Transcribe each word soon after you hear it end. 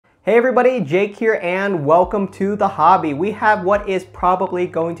Hey everybody, Jake here and welcome to the hobby. We have what is probably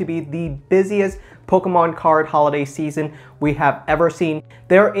going to be the busiest Pokemon card holiday season we have ever seen.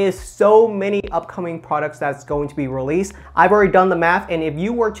 There is so many upcoming products that's going to be released. I've already done the math, and if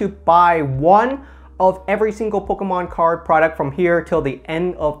you were to buy one of every single Pokemon card product from here till the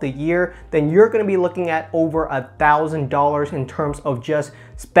end of the year, then you're going to be looking at over $1,000 in terms of just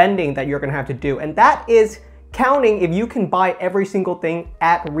spending that you're going to have to do. And that is counting if you can buy every single thing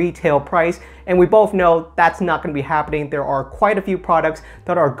at retail price, and we both know that's not going to be happening. There are quite a few products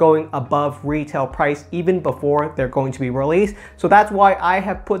that are going above retail price even before they're going to be released. So that's why I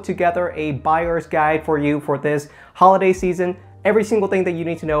have put together a buyer's guide for you for this holiday season. Every single thing that you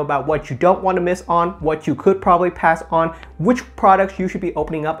need to know about what you don't want to miss on, what you could probably pass on, which products you should be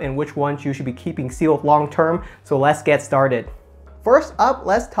opening up, and which ones you should be keeping sealed long term. So let's get started. First up,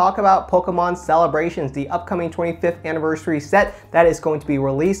 let's talk about Pokemon Celebrations, the upcoming 25th anniversary set that is going to be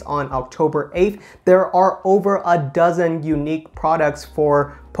released on October 8th. There are over a dozen unique products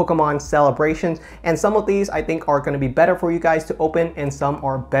for Pokemon Celebrations, and some of these I think are going to be better for you guys to open, and some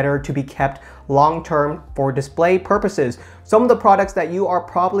are better to be kept long term for display purposes. Some of the products that you are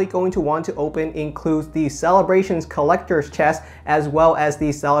probably going to want to open includes the Celebrations Collector's Chest as well as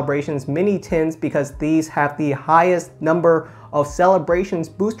the Celebrations Mini Tins, because these have the highest number of Celebrations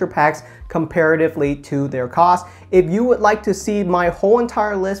booster packs comparatively to their cost. If you would like to see my whole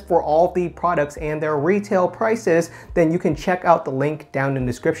entire list for all the products and their retail prices, then you can check out the link down in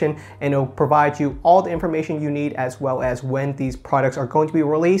the description, and it'll provide you all the information you need, as well as when these products are going to be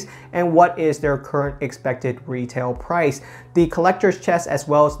released and what is their current expected retail price. The collector's chest as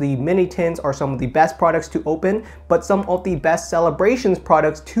well as the mini tins are some of the best products to open, but some of the best Celebrations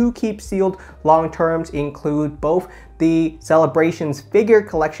products to keep sealed long terms include both the Celebrations figure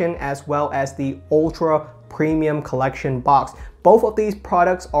collection as well as the Ultra Premium Collection box. Both of these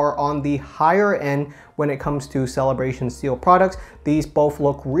products are on the higher end when it comes to Celebration sealed products. These both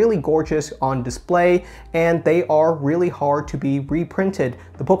look really gorgeous on display, and they are really hard to be reprinted.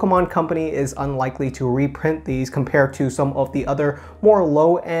 The Pokemon Company is unlikely to reprint these compared to some of the other more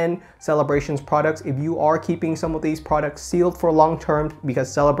low-end Celebrations products. If you are keeping some of these products sealed for long term,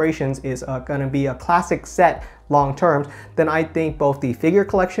 because Celebrations is going to be a classic set long terms, then I think both the figure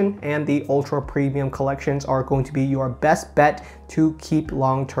collection and the Ultra Premium collections are going to be your best bet to keep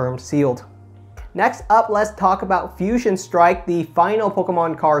long term sealed. Next up, let's talk about Fusion Strike, the final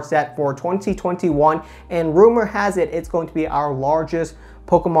Pokemon card set for 2021, and rumor has it it's going to be our largest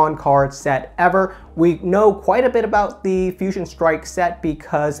Pokemon card set ever. We know quite a bit about the Fusion Strike set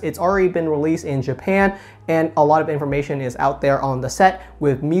because it's already been released in Japan, and a lot of information is out there on the set,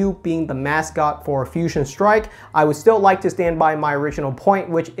 with Mew being the mascot for Fusion Strike. I would still like to stand by my original point,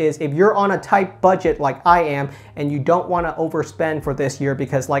 which is if you're on a tight budget like I am and you don't want to overspend for this year,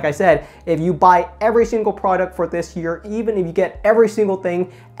 because like I said, if you buy every single product for this year, even if you get every single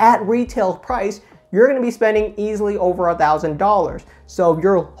thing at retail price, you're going to be spending easily over $1,000. So if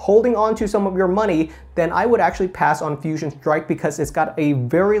you're holding on to some of your money, then I would actually pass on Fusion Strike because it's got a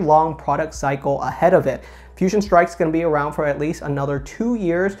very long product cycle ahead of it. Fusion Strike's going to be around for at least another 2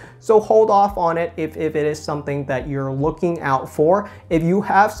 years, so hold off on it if it is something that you're looking out for. If you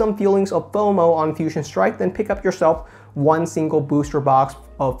have some feelings of FOMO on Fusion Strike, then pick up yourself one single booster box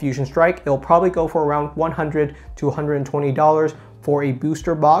of Fusion Strike. It'll probably go for around $100 to $120 for a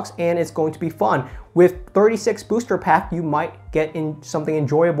booster box, and it's going to be fun. With 36 booster pack, you might get in something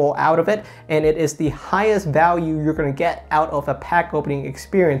enjoyable out of it, and it is the highest value you're going to get out of a pack opening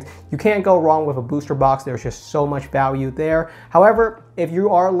experience. You can't go wrong with a booster box. There's just so much value there. However, if you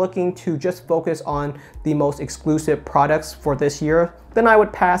are looking to just focus on the most exclusive products for this year, then I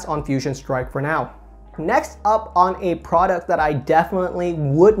would pass on Fusion Strike for now. Next up on a product that I definitely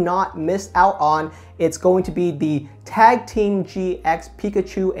would not miss out on, it's going to be the Tag Team GX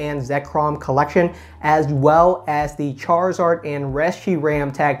Pikachu and Zekrom collection, as well as the Charizard and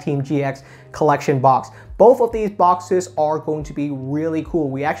Reshiram Tag Team GX collection box. Both of these boxes are going to be really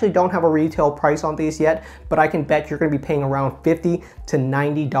cool. We actually don't have a retail price on these yet, but I can bet you're going to be paying around $50 to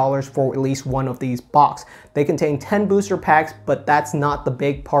 $90 for at least one of these boxes. They contain 10 booster packs, but that's not the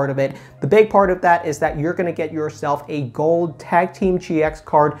big part of it. The big part of that is that you're going to get yourself a gold Tag Team GX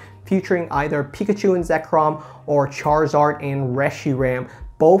card featuring either Pikachu and Zekrom or Charizard and Reshiram.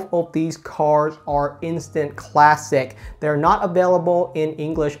 Both of these cards are instant classic. They're not available in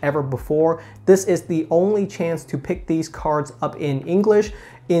English ever before. This is the only chance to pick these cards up in English.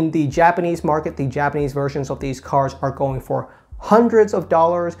 In the Japanese market, the Japanese versions of these cards are going for hundreds of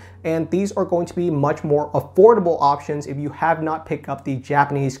dollars, and these are going to be much more affordable options if you have not picked up the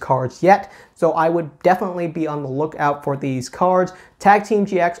Japanese cards yet. So I would definitely be on the lookout for these cards. Tag Team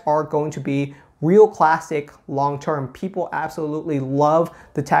GX are going to be real classic long term. People absolutely love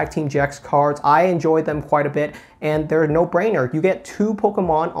the Tag Team GX cards. I enjoy them quite a bit, and they're no brainer. You get 2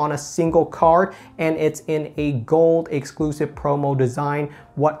 Pokemon on a single card, and it's in a gold exclusive promo design.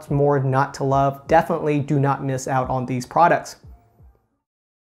 What's more not to love? Definitely do not miss out on these products.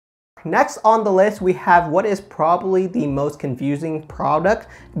 Next on the list, we have what is probably the most confusing product,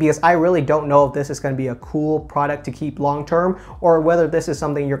 because I really don't know if this is going to be a cool product to keep long term or whether this is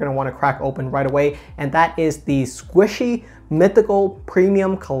something you're going to want to crack open right away, and that is the Squishy Mythical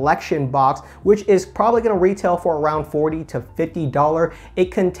Premium Collection Box, which is probably going to retail for around $40 to $50.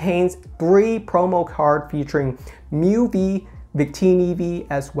 It contains 3 promo cards featuring Mew V, Victini V,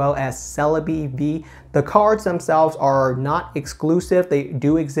 as well as Celebi V. The cards themselves are not exclusive. They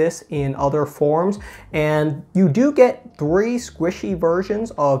do exist in other forms, and you do get 3 squishy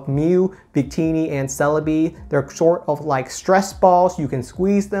versions of Mew, Victini, and Celebi. They're sort of like stress balls. You can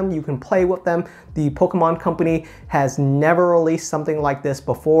squeeze them, you can play with them. The Pokemon Company has never released something like this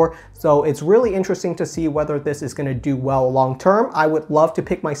before, so it's really interesting to see whether this is going to do well long term. I would love to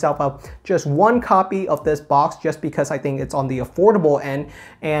pick myself up just 1 copy of this box just because I think it's on the affordable end,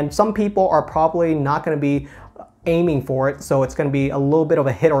 and some people are probably not going to be aiming for it, so it's going to be a little bit of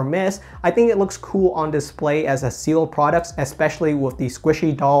a hit or miss. I think it looks cool on display as a sealed product, especially with the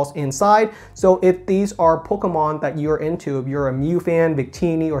squishy dolls inside. So if these are Pokemon that you're into, if you're a Mew fan,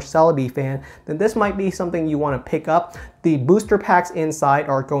 Victini, or Celebi fan, then this might be something you want to pick up. The booster packs inside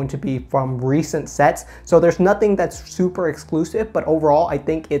are going to be from recent sets, so there's nothing that's super exclusive, but overall I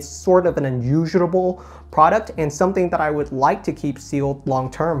think it's sort of an unusual product and something that I would like to keep sealed long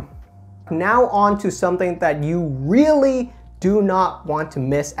term. Now on to something that you really do not want to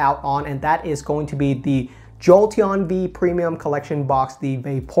miss out on, and that is going to be the Jolteon V Premium Collection Box, the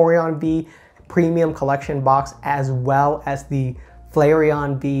Vaporeon V Premium Collection Box, as well as the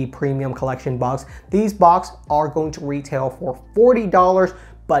Flareon V Premium Collection Box. These boxes are going to retail for $40,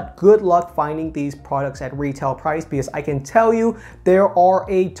 but good luck finding these products at retail price, because I can tell you there are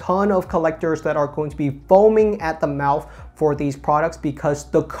a ton of collectors that are going to be foaming at the mouth for these products because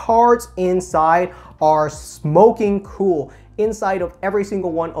the cards inside are smoking cool. Inside of every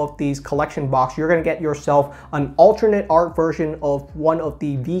single one of these collection boxes, you're going to get yourself an alternate art version of one of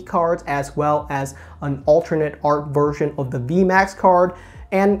the V cards, as well as an alternate art version of the VMAX card,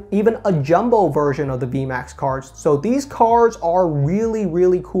 and even a jumbo version of the VMAX cards. So these cards are really,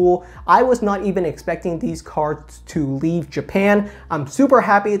 really cool. I was not even expecting these cards to leave Japan. I'm super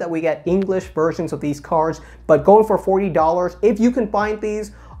happy that we get English versions of these cards, but going for $40, if you can find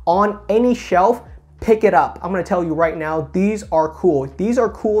these on any shelf, pick it up. I'm gonna tell you right now, these are cool. These are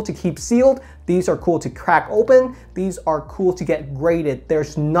cool to keep sealed. These are cool to crack open. These are cool to get graded.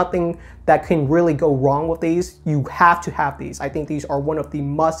 There's nothing that can really go wrong with these. You have to have these. I think these are one of the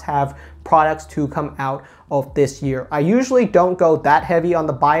must-have products to come out of this year. I usually don't go that heavy on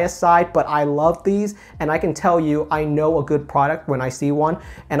the bias side, but I love these, and I can tell you I know a good product when I see one,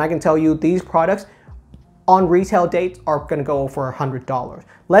 and I can tell you these products on retail dates are gonna go for $100.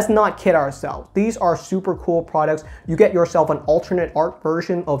 Let's not kid ourselves. These are super cool products. You get yourself an alternate art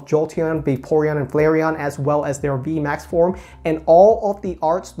version of Jolteon, Vaporeon, and Flareon, as well as their VMAX form, and all of the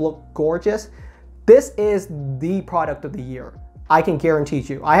arts look gorgeous. This is the product of the year. I can guarantee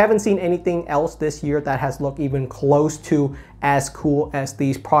you. I haven't seen anything else this year that has looked even close to as cool as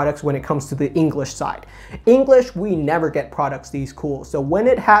these products when it comes to the English side. English, we never get products these cool. So when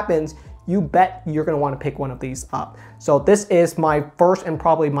it happens, you bet you're going to want to pick one of these up. So this is my first and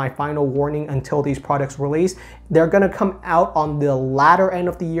probably my final warning until these products release. They're going to come out on the latter end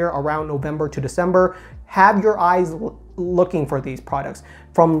of the year, around November to December. Have your eyes looking for these products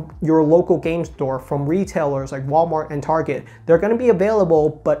from your local game store, from retailers like Walmart and Target. They're going to be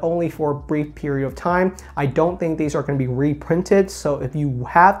available, but only for a brief period of time. I don't think these are going to be reprinted. So if you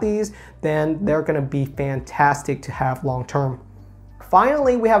have these, then they're going to be fantastic to have long term.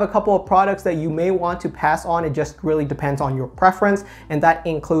 Finally, we have a couple of products that you may want to pass on. It just really depends on your preference, and that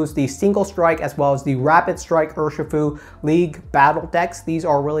includes the Single Strike as well as the Rapid Strike Urshifu League Battle Decks. These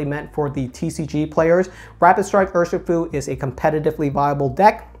are really meant for the TCG players. Rapid Strike Urshifu is a competitively viable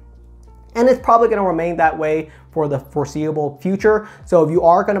deck, and it's probably going to remain that way for the foreseeable future. So if you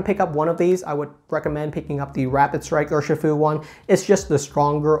are going to pick up one of these, I would recommend picking up the Rapid Strike Urshifu one. It's just the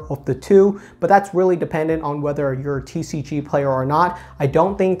stronger of the two, but that's really dependent on whether you're a TCG player or not. I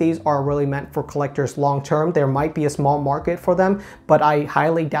don't think these are really meant for collectors long term. There might be a small market for them, but I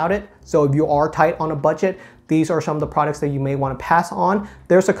highly doubt it. So if you are tight on a budget, these are some of the products that you may want to pass on.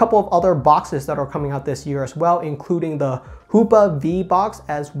 There's a couple of other boxes that are coming out this year as well, including the Hoopa V Box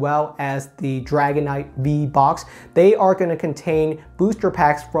as well as the Dragonite V Box. They are going to contain booster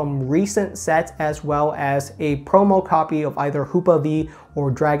packs from recent sets as well as a promo copy of either Hoopa V or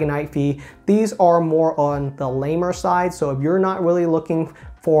Dragonite V. These are more on the lamer side, so if you're not really looking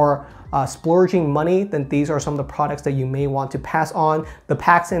for splurging money, then these are some of the products that you may want to pass on. The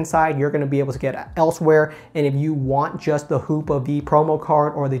packs inside you're going to be able to get elsewhere, and if you want just the Hoopa V promo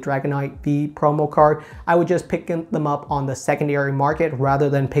card or the Dragonite V promo card, I would just pick them up on the secondary market rather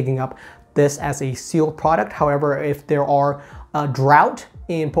than picking up this as a sealed product. However, if there are a drought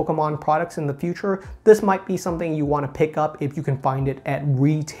in Pokemon products in the future, this might be something you want to pick up if you can find it at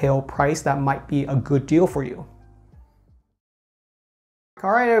retail price. That might be a good deal for you.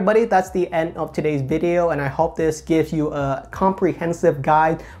 Alright everybody, that's the end of today's video, and I hope this gives you a comprehensive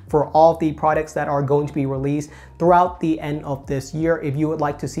guide for all the products that are going to be released throughout the end of this year. If you would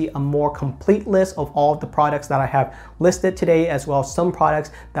like to see a more complete list of all of the products that I have listed today, as well as some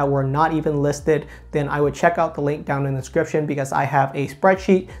products that were not even listed, then I would check out the link down in the description, because I have a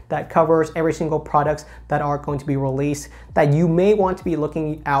spreadsheet that covers every single products that are going to be released that you may want to be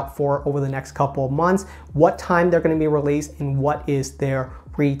looking out for over the next couple of months, what time they're going to be released, and what is their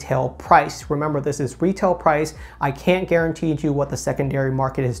retail price. Remember, this is retail price. I can't guarantee you what the secondary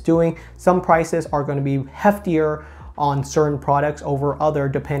market is doing. Some prices are going to be heftier on certain products over other,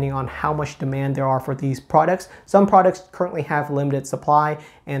 depending on how much demand there are for these products. Some products currently have limited supply,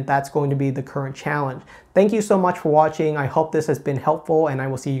 and that's going to be the current challenge. Thank you so much for watching. I hope this has been helpful, and I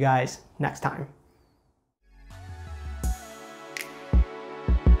will see you guys next time.